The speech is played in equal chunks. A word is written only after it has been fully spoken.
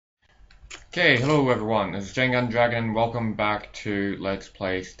Okay, hello everyone, this is Jengun Dragon, welcome back to Let's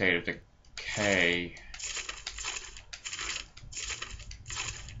Play State of Decay.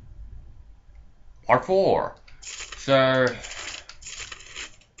 Part 4! So,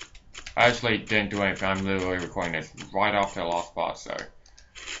 I actually didn't do anything, I'm literally recording this right after the last part, so.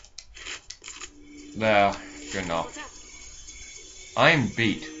 There, good enough. I'm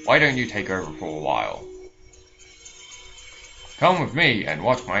beat, why don't you take over for a while? Come with me and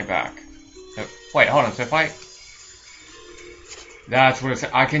watch my back. Wait, hold on, so if I... That's what it's...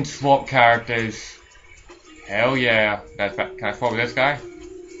 I can swap characters. Hell yeah. That's can I swap with this guy?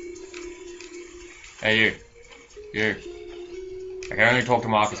 Hey, you. I can only talk to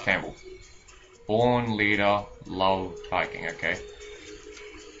Marcus Campbell. Born leader, love hiking, okay.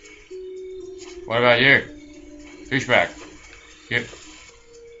 What about you? Douchebag. Yep.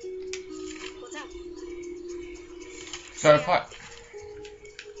 What's up? So if I...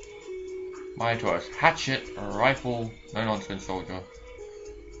 My choice. Hatchet, rifle, no nonsense soldier.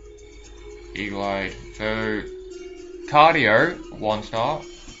 Eagle-eyed. So, cardio, 1 star.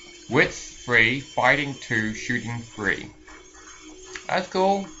 Wits, 3. Fighting, 2. Shooting, 3. That's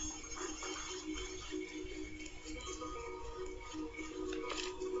cool.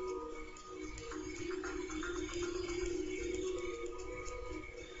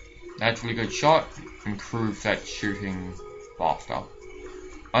 Naturally good shot. Improves that shooting faster.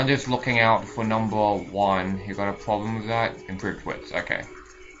 I'm just looking out for number 1. You got a problem with that? Improved wits. Okay.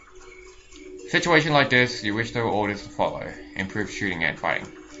 Situation like this, you wish there were orders to follow. Improved shooting and fighting.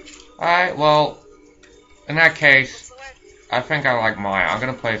 Alright, well, in that case, I think I like Maya. I'm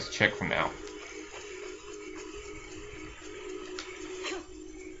gonna play as a chick from now.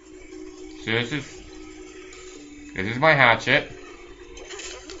 So this is my hatchet.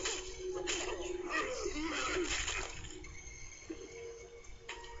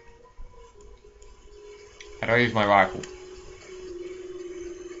 How do I use my rifle?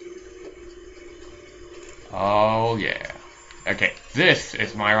 Oh yeah. Okay, this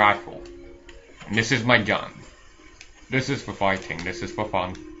is my rifle. And this is my gun. This is for fighting, this is for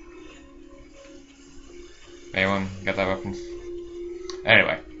fun. Anyone get that reference?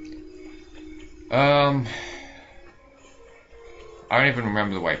 Anyway. I don't even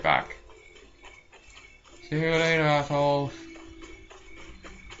remember the way back. See you later, assholes.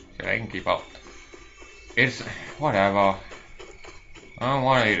 So I can keep up. It's whatever. I don't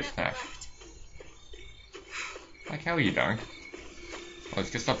want to eat a snack. Like hell you don't. Well,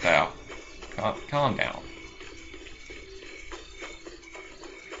 it's just up there. Calm down.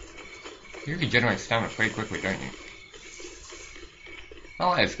 You regenerate stamina pretty quickly, don't you?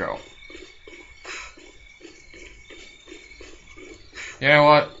 Oh, let's go. You know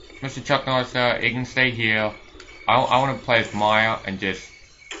what, Mr. Chuck Norris, you can stay here. I want to play as Maya and just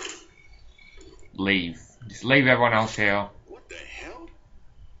leave. Just leave everyone else here. What the hell?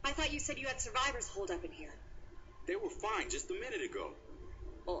 I thought you said you had survivors holed up in here. They were fine just a minute ago.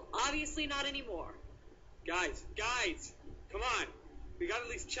 Well, obviously not anymore. Guys, come on. We gotta at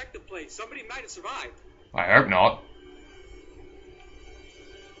least check the place. Somebody might have survived. I hope not.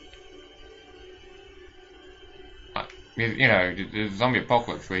 You know, there's a zombie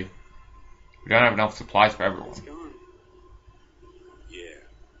apocalypse. We don't have enough supplies for everyone. It's gone. Yeah.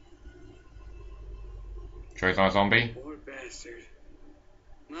 Sure he's not a zombie? Poor bastard.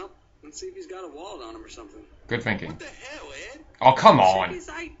 Well, let's see if he's got a wallet on him or something. Good thinking. What the hell, Ed? Oh, come Check on. his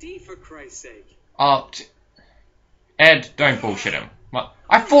ID for Christ's sake. Ed, don't bullshit him.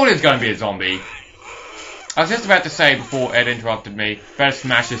 I thought he was going to be a zombie. I was just about to say before Ed interrupted me, better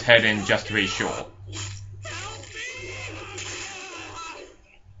smash his head in just to be sure.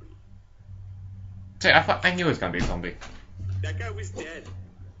 See, I knew he was going to be a zombie. That guy was dead.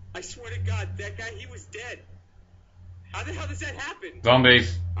 I swear to God, that guy, he was dead. How the hell does that happen?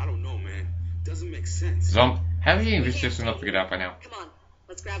 Zombies. I don't know, man. Doesn't make sense. Haven't you English just enough to get out by now? Come on,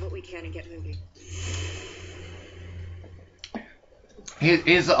 let's grab what we can and get moving.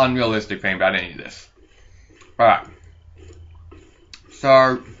 Here's the unrealistic thing about any of this. Alright.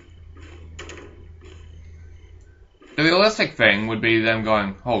 So, the realistic thing would be them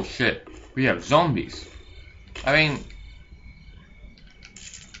going, oh shit, we have zombies. I mean,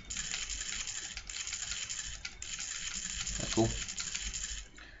 that's cool.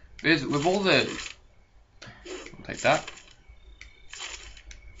 With all the... I'll take that.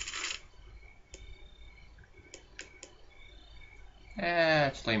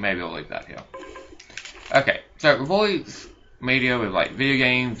 Actually, maybe I'll leave that here. Okay, so with all these media with like video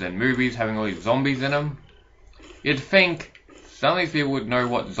games and movies having all these zombies in them, you'd think some of these people would know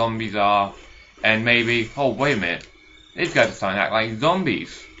what zombies are, and maybe, oh wait a minute, these guys are starting to act like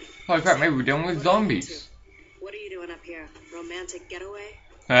zombies. Holy crap, maybe we're dealing with zombies. What are you doing up here? Romantic getaway?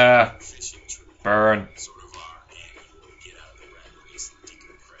 Burn. Sort of our annual get out of the rat race and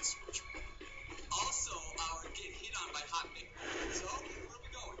decompress ritual. Also, our get hit on by hot mix. So, where are we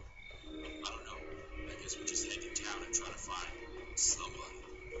going? I don't know. I guess we just head to town and try to find somebody.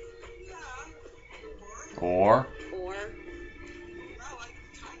 Yeah. Or Or Well, I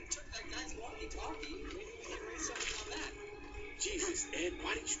kind of took that guy's walkie-talkie. Maybe we can raise something on that. Jesus, Ed,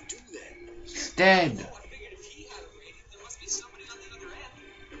 why did you do that? he's dead. Oh, I figured if he had a rating, there must be somebody on the other end.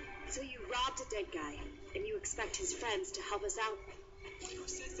 so you robbed a dead guy, and you expect his friends to help us out? Who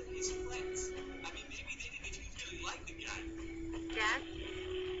says they're his friends? I mean, maybe they didn't even really like the guy. Dad?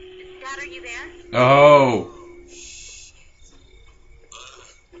 Dad, are you there? Oh.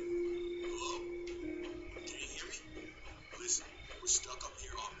 Hello? Can you hear me? Listen, we're stuck up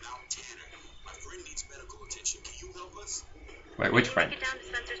here on Mount Tanner. My friend needs medical attention. Can you help us? Wait, which friend? Get down to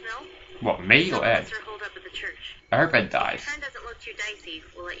Spencer's Mill? What, me or Ed? hold up at the church. I hope Ed dies. Friend doesn't look too dicey.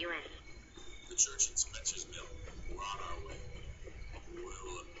 We'll let you in. The church in Spencer's Mill. We're on our way.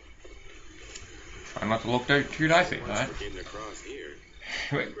 Well, Try not to look too dicey, right? we're getting across here.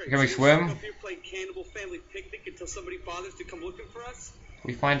 Wait, can we swim? Up here playing Cannibal Family Picnic until somebody bothers to come looking for us?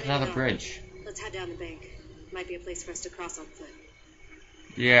 We find another bridge. Let's head down the bank. Might be a place for us to cross on foot.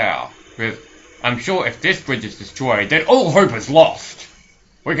 Yeah, with I'm sure if this bridge is destroyed, then all hope is lost.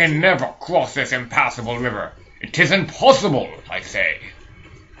 We can never cross this impassable river. It is impossible, I say.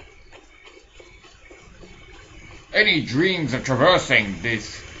 Any dreams of traversing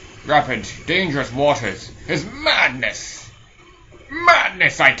these rapid, dangerous waters is madness.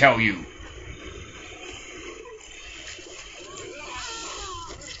 Madness, I tell you.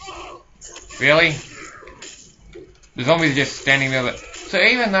 Really? The zombies are just standing there. So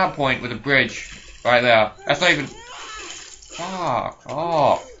even that point with the bridge right there, that's not even. Fuck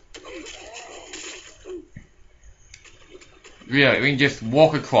off. Really, we can just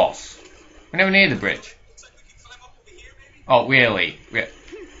walk across. We never need the bridge. Oh, really?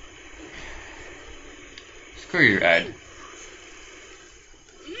 Screw you, Ed.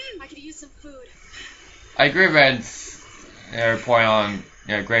 I could use some food. I agree with Ed's point on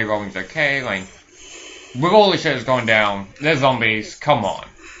grave robbing's okay. Like, with all the shit that's going down, there's zombies. Come on.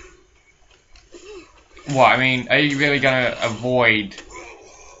 What? I mean, are you really gonna avoid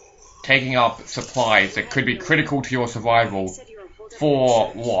taking up supplies that could be critical to your survival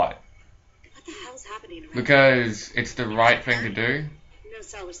for what? What the hell's happening right Because it's the right thing to do? now? No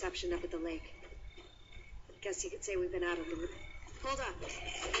cell reception up at the lake. Guess you could say we've been out of the loop. Hold on.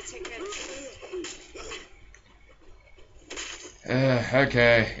 Let's take care of this.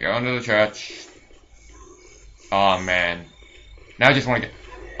 Okay, you're under the church. Oh man. Now I just want to get.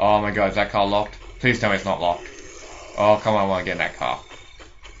 Oh my god, is that car locked? Please tell me it's not locked. Oh, come on, I want to get in that car.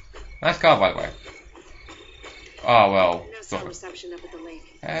 Nice car, by the way. Oh well. No cell reception up at the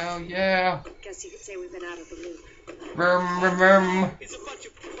lake. Hell yeah. Guess you could say we've been out of the loop. Vroom. It's a bunch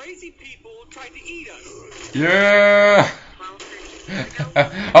of crazy people trying to eat us. Yeah. 12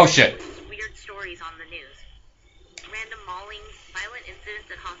 13 Oh shit. weird stories on the news. Random maulings, violent incidents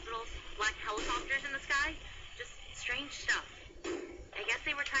at hospitals, black helicopters in the sky. Just strange stuff. I guess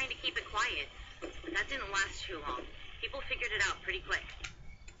they were trying to keep it quiet, but that didn't last too long. People figured it out pretty quick.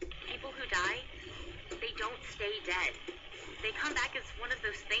 People who die, they don't stay dead. They come back as one of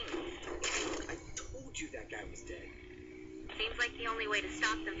those things. I told you that guy was dead. Seems like the only way to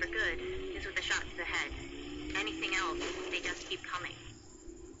stop them for good is with a shot to the head. Anything else, they just keep coming.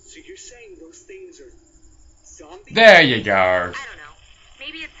 So you're saying those things are zombies? There you go. I don't know.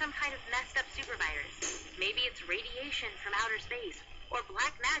 Maybe it's some kind of messed up super virus. Maybe it's radiation from outer space, or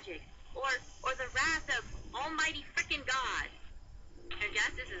black magic, or the wrath of almighty frickin' God. Your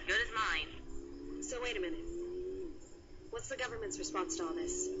guess is as good as mine. So wait a minute. What's the government's response to all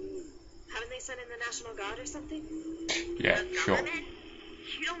this? Haven't they sent in the National Guard or something? Yeah, The sure. government?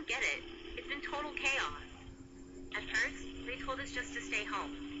 You don't get it. It's been total chaos. At first, they told us just to stay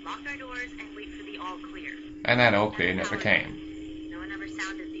home, lock our doors, and wait for the all clear. And that all clear never came. No one ever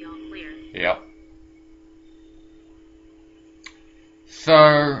sounded the all clear. Yep.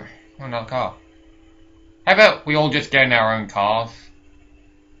 So, another car. How about we all just get in our own cars?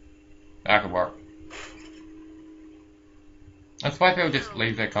 That could work. That's why people just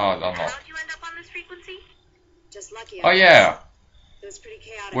leave their cars unlocked. How'd you end up on this frequency? Just lucky. Oh yeah, It was pretty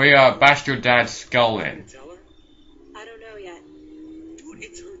chaotic. we bashed your dad's skull in. Tell her? I don't know yet. Dude,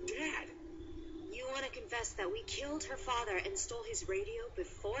 it's her dad. You want to confess that we killed her father and stole his radio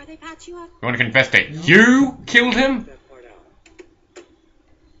before they patched you up? You want to confess that you killed him? That part out.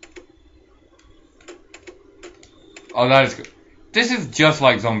 Oh, that is good. This is just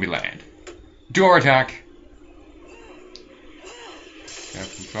like Zombieland. Door attack.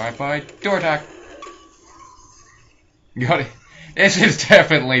 Careful drive-by. Door attack. Got it. This is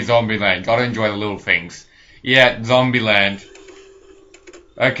definitely Zombieland. Gotta enjoy the little things. Yeah, Zombieland.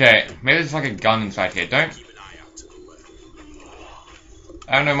 Okay, maybe there's like a gun inside here.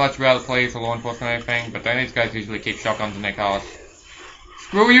 I don't know much about the police or law enforcement or anything, but don't these guys usually keep shotguns in their cars?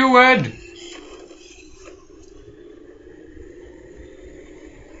 Screw you, Ed!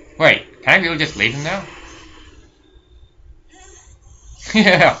 Wait, can I really just leave him now?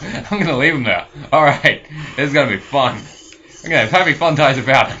 Yeah, I'm gonna leave him there. Alright, this is gonna be fun. I'm gonna have happy fun times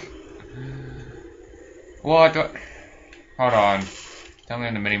about him. What? Hold on. Tell me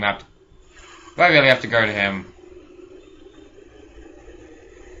on the minimap. Do I really have to go to him?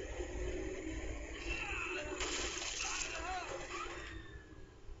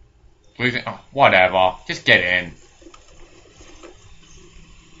 Oh, whatever. Just get in.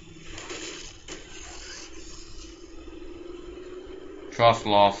 Trust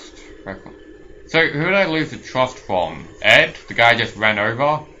lost. So, who did I lose the trust from? Ed, the guy I just ran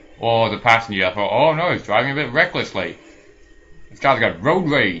over? Or the passenger? I thought, oh no, he's driving a bit recklessly. This guy's got road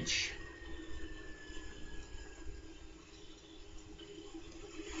rage.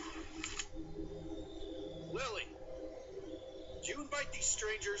 Lily, did you invite these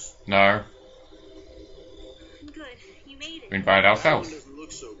strangers? No, Good, you made we it. invited That one ourselves. doesn't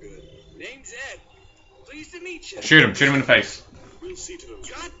look so good. Name's Ed. Pleased to meet you. Shoot him in the face. We'll see to them.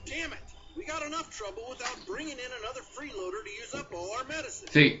 God damn it! We got enough trouble without bringing in another freeloader to use up all our medicine.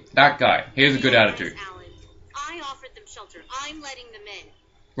 See, that guy, he has a good attitude. Alan, I offered them shelter. I'm letting them in.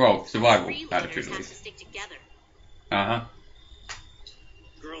 Well, survival Freeloaders attitude at have to least. stick together. Uh-huh.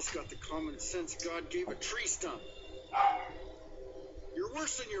 Girl's got the common sense God gave a tree stump. You're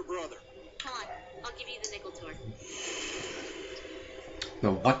worse than your brother. Come on, I'll give you the nickel tour.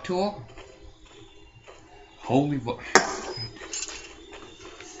 The what tour? Holy vo-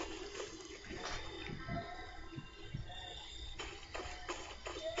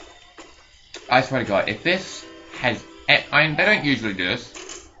 I swear to God, if this has... I mean, they don't usually do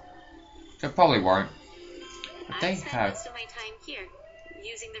this. They probably won't. But they I spend have... most of my time here,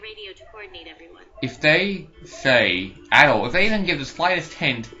 using the radio to coordinate everyone. If they say, at all, if they even give the slightest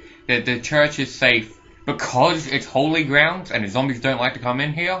hint that the church is safe because it's holy grounds and the zombies don't like to come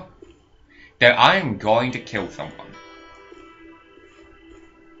in here, then I'm going to kill someone.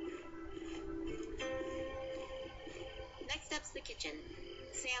 Next up's the kitchen.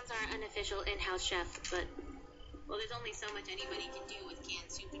 Sam's our unofficial in-house chef, but, well, there's only so much anybody can do with canned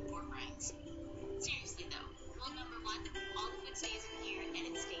soup and pork rinds. Seriously, though, rule number one, all the food stays in here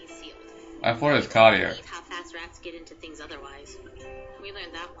and it stays sealed. I thought it was cardio. Believe how fast rats get into things otherwise. We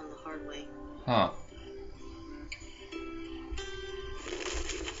learned that one the hard way. Huh.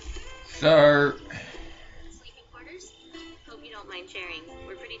 So... Sleeping quarters? Hope you don't mind sharing.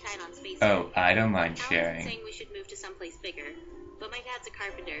 We're pretty tight on space. Oh, I don't mind Alan's sharing. saying we should move to someplace bigger, but my dad's a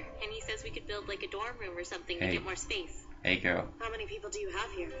carpenter, and he says we could build like a dorm room or something to Hey. get more space. Hey, girl. How many people do you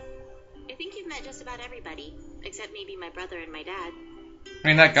have here? I think you've met just about everybody, except maybe my brother and my dad. I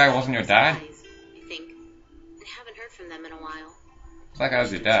mean, that guy wasn't your dad? Guys, I think. I haven't heard from them in a while. That guy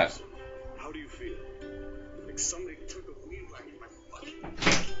was your dad. How do you feel? Like somebody took a wheel out of my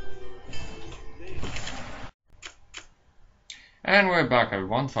butt. And we're back,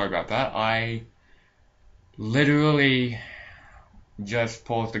 everyone. Sorry about that. I literally just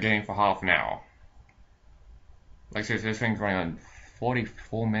paused the game for half an hour. Like, seriously, this thing's running on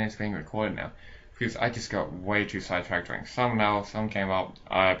 44 minutes being recorded now. Because I just got way too sidetracked doing some now, some came up.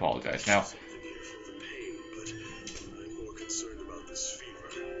 I apologize. Now, The pain, but I'm more concerned about this fever.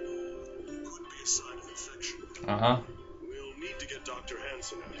 Could be a sign of infection. uh-huh, We'll need to get Dr.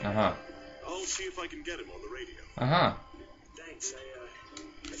 Hansen out. uh-huh, I'll see if I can get him on the radio. uh-huh. Thanks,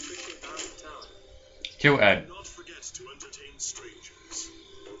 I appreciate that in town. Kill Ed. Do not forget to entertain strangers,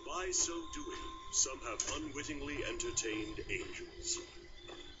 for by so doing, some have unwittingly entertained angels.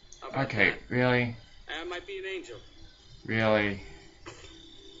 Okay, really? I might be an angel. Really?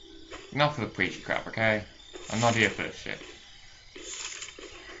 Enough of the preachy crap, okay? I'm not here for this shit.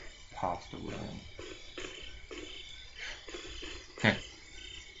 Pasta room.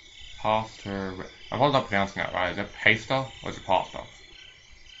 Pasta... I'm probably not pronouncing that right. Is it pasta or is it pasta?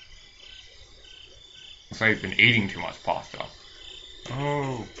 So he's been eating too much pasta.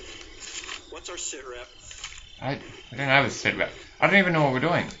 Oh. What's our sit rep? I don't have a sit rep. I don't even know what we're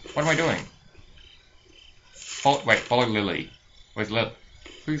doing. What am I doing? Follow Lily. Where's Lily?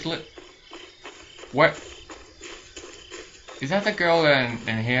 Who's Lily? What? Is that the girl in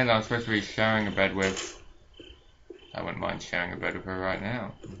here that I'm supposed to be sharing a bed with? I wouldn't mind sharing a bit of her right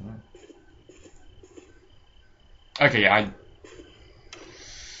now. Okay,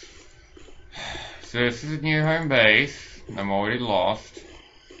 so this is a new home base. I'm already lost.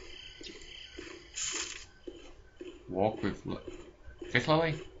 Walk with... Is this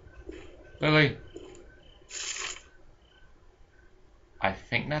Lily? Lily! I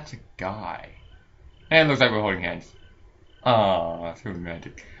think that's a guy. And it looks like we're holding hands. Ah, that's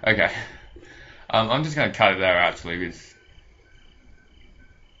romantic. Okay. I'm just gonna cut it there actually, because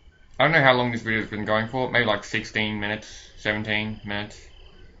I don't know how long this video's been going for. Maybe like 16 minutes, 17 minutes.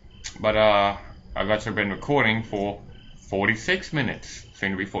 But I've actually been recording for 46 minutes,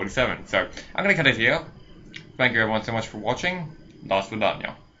 soon to be 47. So I'm gonna cut it here. Thank you everyone so much for watching. Last but done,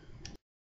 yeah.